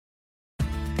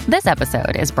This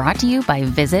episode is brought to you by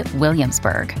Visit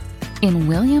Williamsburg. In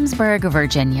Williamsburg,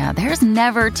 Virginia, there's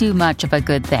never too much of a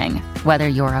good thing. Whether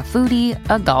you're a foodie,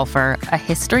 a golfer, a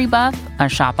history buff, a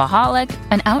shopaholic,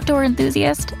 an outdoor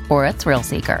enthusiast, or a thrill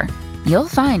seeker, you'll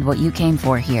find what you came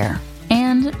for here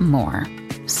and more.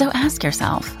 So ask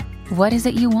yourself, what is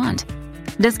it you want?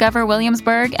 Discover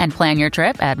Williamsburg and plan your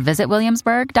trip at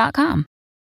visitwilliamsburg.com.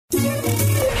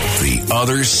 The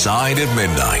Other Side of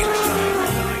Midnight.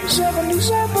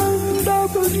 77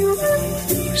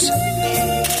 WABC.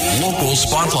 Local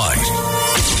Spotlight.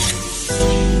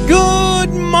 Good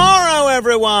morrow,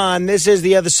 everyone. This is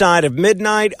The Other Side of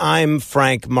Midnight. I'm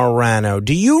Frank Morano.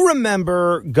 Do you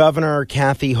remember Governor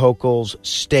Kathy Hochul's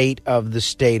State of the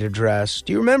State address?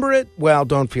 Do you remember it? Well,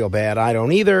 don't feel bad. I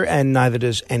don't either, and neither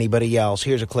does anybody else.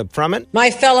 Here's a clip from it. My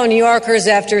fellow New Yorkers,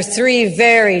 after 3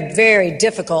 very, very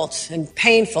difficult and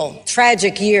painful,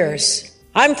 tragic years,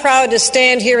 I'm proud to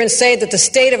stand here and say that the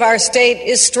state of our state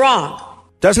is strong.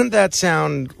 Doesn't that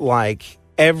sound like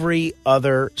every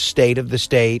other State of the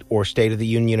State or State of the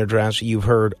Union address you've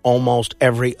heard almost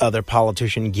every other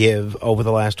politician give over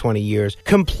the last 20 years?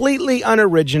 Completely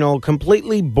unoriginal,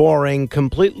 completely boring,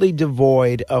 completely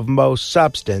devoid of most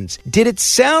substance. Did it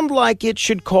sound like it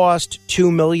should cost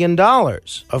 $2 million?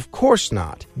 Of course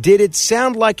not. Did it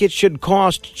sound like it should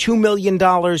cost $2 million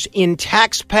in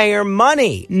taxpayer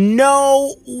money?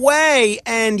 No way.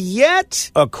 And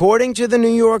yet, according to the New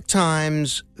York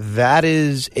Times, that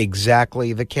is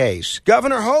exactly the case.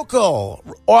 Governor Hochul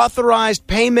authorized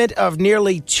payment of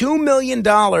nearly $2 million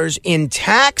in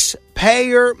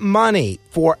taxpayer money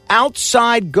for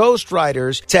outside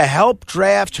ghostwriters to help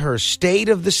draft her State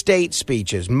of the State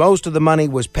speeches. Most of the money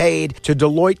was paid to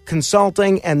Deloitte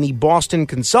Consulting and the Boston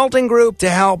Consulting Group to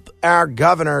help our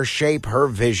governor shape her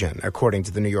vision, according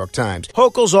to the New York Times.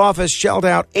 Hochul's office shelled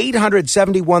out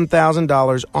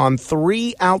 $871,000 on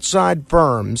 3 outside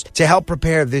firms to help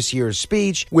prepare this year's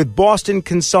speech, with Boston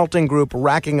Consulting Group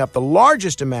racking up the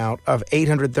largest amount of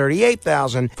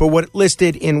 $838,000 for what it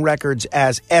listed in records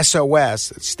as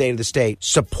SOS, State of the State,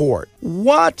 support.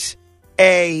 What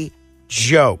a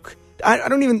joke. I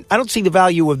don't see the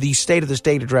value of the State of the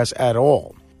State address at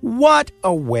all. What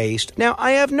a waste. Now,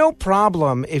 I have no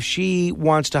problem if she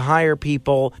wants to hire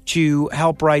people to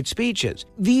help write speeches.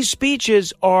 These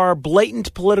speeches are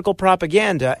blatant political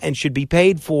propaganda and should be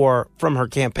paid for from her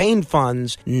campaign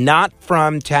funds, not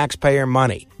from taxpayer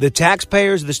money. The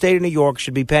taxpayers of the state of New York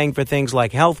should be paying for things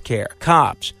like health care,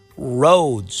 cops,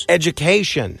 roads,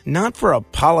 education, not for a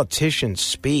politician's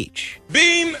speech.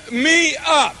 Beam me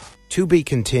up. To be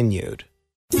continued.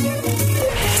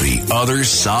 The Other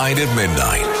Side of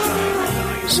Midnight.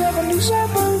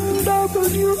 77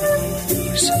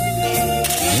 WABC.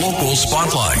 Local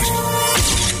Spotlight.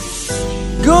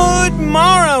 Good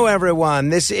morrow, everyone.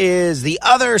 This is The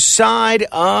Other Side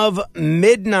of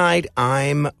Midnight.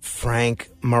 I'm Frank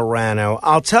Morano.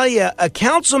 I'll tell you, a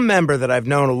council member that I've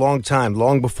known a long time,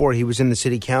 long before he was in the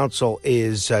city council,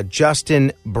 is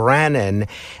Justin Brannan.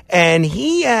 And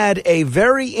he had a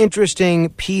very interesting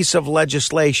piece of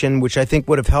legislation, which I think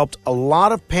would have helped a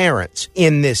lot of parents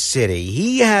in this city.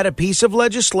 He had a piece of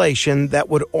legislation that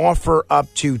would offer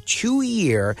up to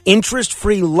 2-year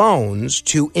interest-free loans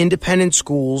to independent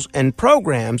schools and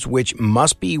programs, which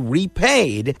must be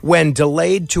repaid when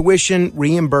delayed tuition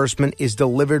reimbursement is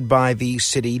delivered by the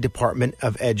City Department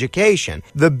of Education.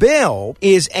 The bill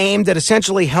is aimed at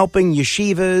essentially helping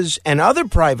yeshivas and other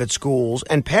private schools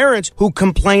and parents who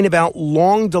complain about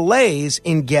long delays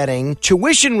in getting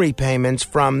tuition repayments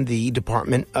from the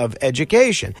Department of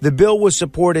Education. The bill was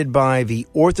supported by the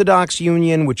Orthodox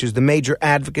Union, which is the major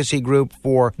advocacy group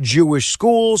for Jewish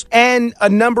schools, and a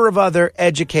number of other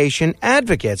education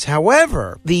advocates.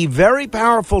 However, the very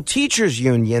powerful teachers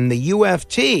union, the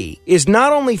UFT, is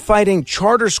not only fighting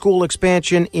charter school expansion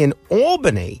in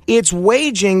Albany, it's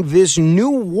waging this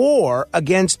new war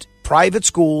against private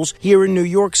schools here in New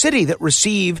York City that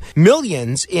receive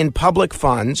millions in public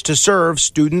funds to serve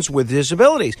students with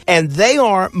disabilities. And they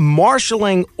are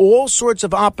marshaling all sorts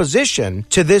of opposition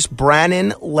to this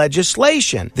Brannan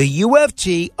legislation. The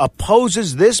UFT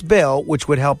opposes this bill, which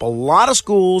would help a lot of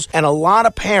schools and a lot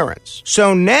of parents.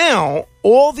 So now,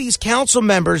 all these council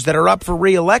members that are up for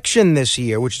re-election this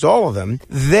year, which is all of them,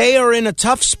 they are in a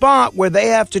tough spot where they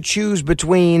have to choose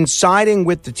between siding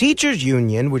with the teachers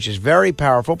union, which is very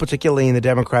powerful, particularly in the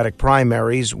Democratic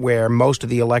primaries where most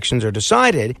of the elections are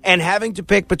decided, and having to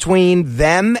pick between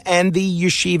them and the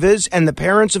yeshivas and the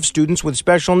parents of students with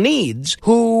special needs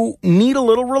who need a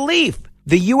little relief.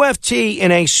 The UFT,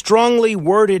 in a strongly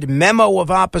worded memo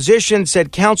of opposition,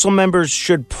 said council members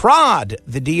should prod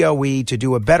the DOE to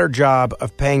do a better job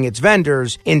of paying its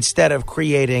vendors instead of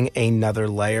creating another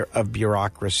layer of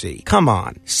bureaucracy. Come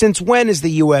on. Since when is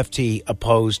the UFT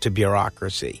opposed to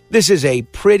bureaucracy? This is a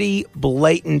pretty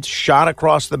blatant shot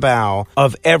across the bow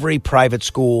of every private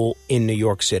school in New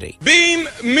York City. Beam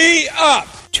me up.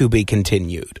 To be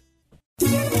continued.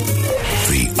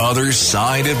 The Other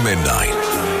Side of Midnight.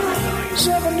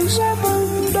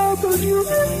 77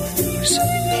 WABC.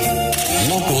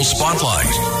 Local Spotlight.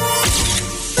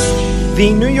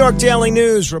 The New York Daily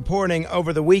News reporting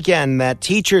over the weekend that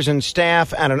teachers and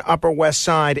staff at an Upper West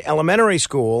Side elementary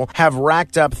school have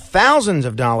racked up thousands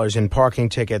of dollars in parking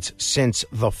tickets since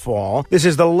the fall. This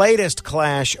is the latest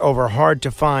clash over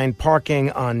hard-to-find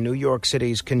parking on New York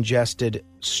City's congested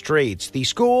streets. The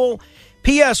school,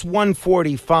 PS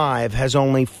 145, has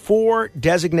only 4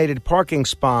 designated parking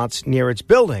spots near its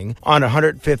building on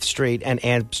 105th Street and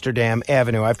Amsterdam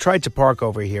Avenue. I've tried to park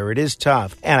over here. It is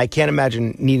tough, and I can't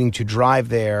imagine needing to drive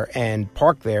there and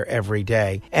park there every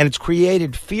day. And it's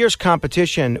created fierce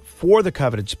competition for the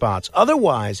coveted spots.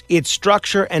 Otherwise, its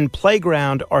structure and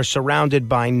playground are surrounded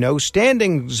by no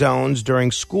standing zones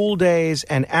during school days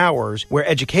and hours where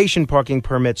education parking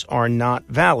permits are not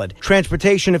valid.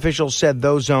 Transportation officials said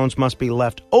those zones must be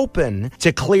left open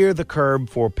to clear the curb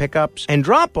for pickups and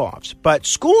drop-offs. But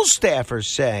school staffers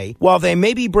say while they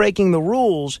may be breaking the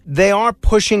rules, they are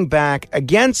pushing back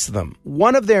against them.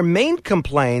 One of their main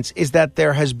complaints is that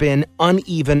there has been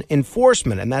uneven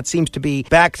enforcement, and that seems to be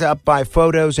backed up by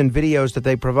photos and videos that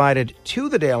they provided to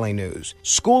the Daily News.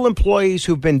 School employees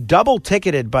who've been double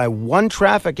ticketed by one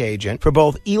traffic agent for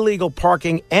both illegal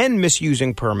parking and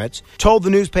misusing permits told the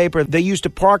newspaper they used to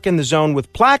park in the zone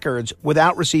with placards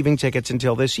without receiving tickets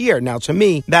until this year. Now, to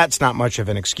me, that's not much of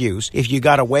an excuse. If you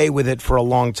got away with it for a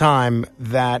long time,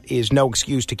 that is no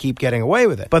excuse to keep getting away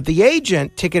with it. But the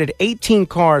agent ticketed 18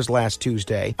 cars last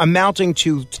Tuesday, amounting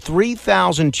to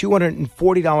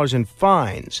 $3,240 in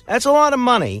fines. That's a lot of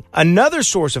money. Another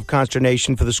source of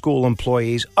consternation for the school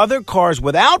employees, other cars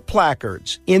without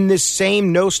placards in this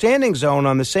same no standing zone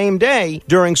on the same day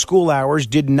during school hours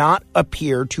did not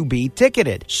appear to be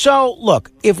ticketed. So, look,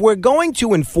 if we're going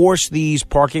to enforce these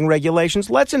parking regulations,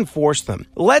 let's enforce them.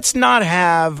 Let's not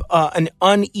have an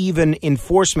uneven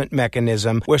enforcement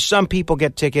mechanism where some people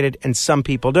get ticketed and some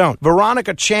people don't.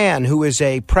 Veronica Chan, who is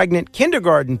a pregnant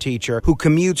kindergarten teacher who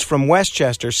commutes from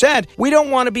Westchester, said, "We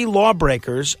don't want to be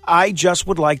lawbreakers. I just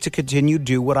would like to continue to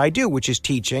do what I do, which is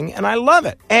teaching, and I love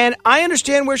it." And I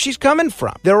understand where she's coming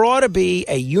from. There ought to be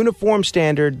a uniform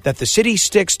standard that the city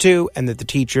sticks to and that the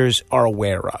teachers are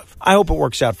aware of. I hope it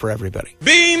works out for everybody.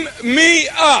 Beam me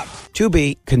up. To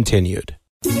be continued.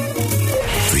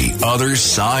 The Other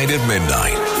Side of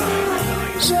Midnight.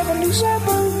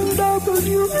 77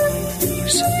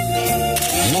 WABC.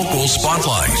 Local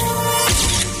Spotlight.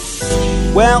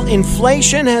 Well,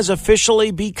 inflation has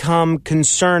officially become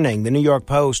concerning. The New York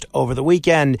Post over the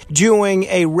weekend doing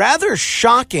a rather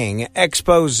shocking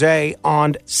expose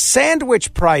on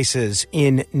sandwich prices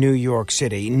in New York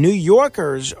City. New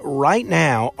Yorkers right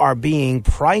now are being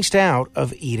priced out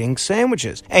of eating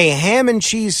sandwiches. A ham and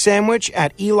cheese sandwich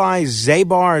at Eli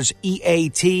Zabar's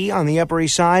EAT on the Upper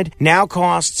East Side now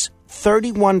costs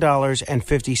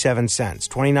 $31.57,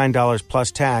 $29 plus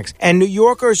tax. And New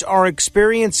Yorkers are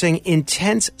experiencing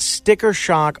intense sticker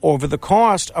shock over the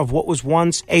cost of what was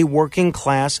once a working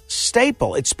class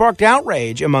staple. It sparked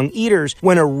outrage among eaters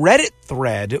when a Reddit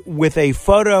thread with a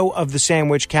photo of the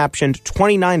sandwich captioned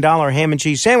 $29 ham and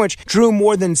cheese sandwich drew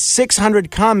more than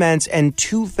 600 comments and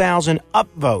 2,000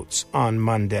 upvotes on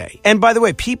Monday. And by the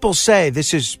way, people say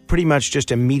this is pretty much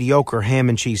just a mediocre ham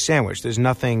and cheese sandwich. There's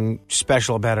nothing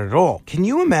special about it at all. Can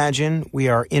you imagine we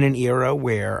are in an era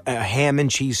where a ham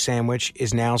and cheese sandwich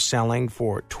is now selling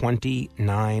for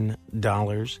 $29?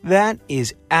 That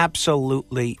is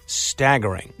absolutely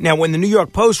staggering. Now, when the New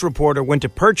York Post reporter went to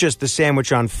purchase the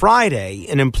sandwich on Friday,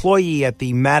 an employee at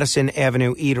the Madison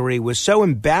Avenue Eatery was so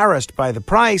embarrassed by the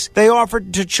price, they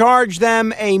offered to charge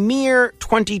them a mere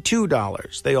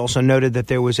 $22. They also noted that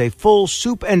there was a full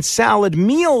soup and salad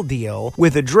meal deal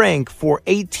with a drink for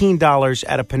 $18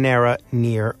 at a Panera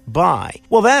nearby.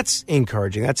 Well, that's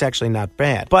encouraging. That's actually not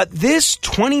bad. But this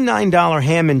 $29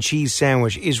 ham and cheese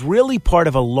sandwich is really part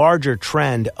of a larger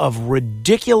trend of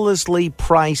ridiculously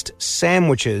priced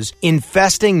sandwiches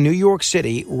infesting New York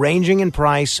City, ranging in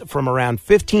price from around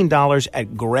 $15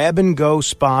 at grab-and-go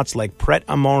spots like Pret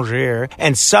a Manger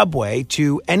and Subway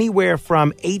to anywhere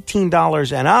from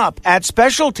 $18 and up at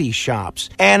specialty shops.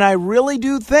 And I really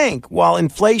do think, while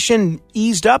inflation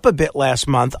eased up a bit last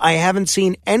month, I haven't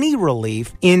seen any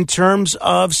relief in terms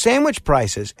of sandwich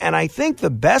prices. And I think the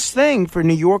best thing for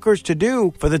New Yorkers to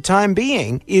do for the time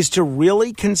being is to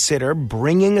really consider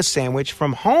bringing a sandwich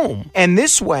from home. And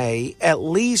this way, at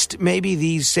least maybe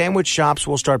these sandwich shops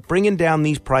will start bringing down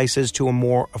these prices to a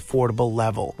more affordable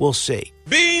level. We'll see.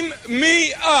 Beam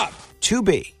me up. To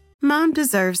be. Mom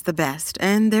deserves the best,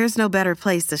 and there's no better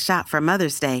place to shop for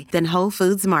Mother's Day than Whole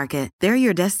Foods Market. They're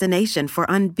your destination for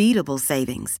unbeatable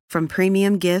savings, from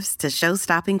premium gifts to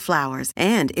show-stopping flowers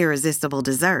and irresistible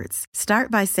desserts. Start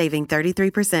by saving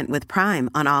 33% with Prime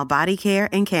on all body care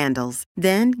and candles.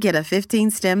 Then get a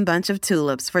 15-stem bunch of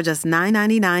tulips for just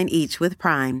 $9.99 each with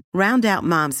Prime. Round out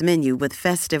Mom's menu with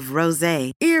festive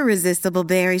rosé, irresistible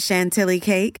berry chantilly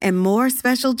cake, and more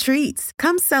special treats.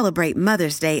 Come celebrate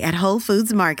Mother's Day at Whole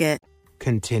Foods Market.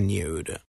 Continued.